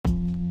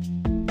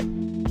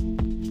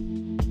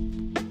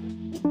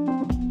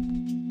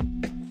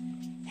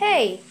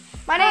Hey,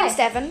 my name's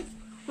Devin.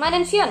 My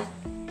name's Fionn.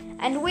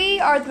 And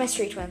we are the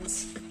Mystery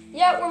Twins.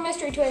 Yeah, we're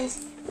Mystery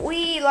Twins.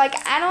 We like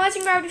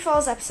analysing Gravity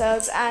Falls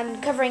episodes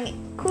and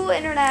covering cool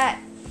internet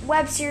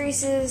web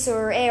series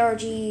or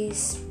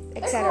ARGs,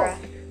 etc.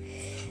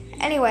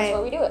 Cool. Anyway, That's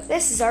what we do.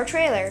 This is our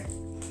trailer.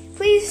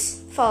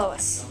 Please follow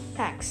us.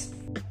 Thanks.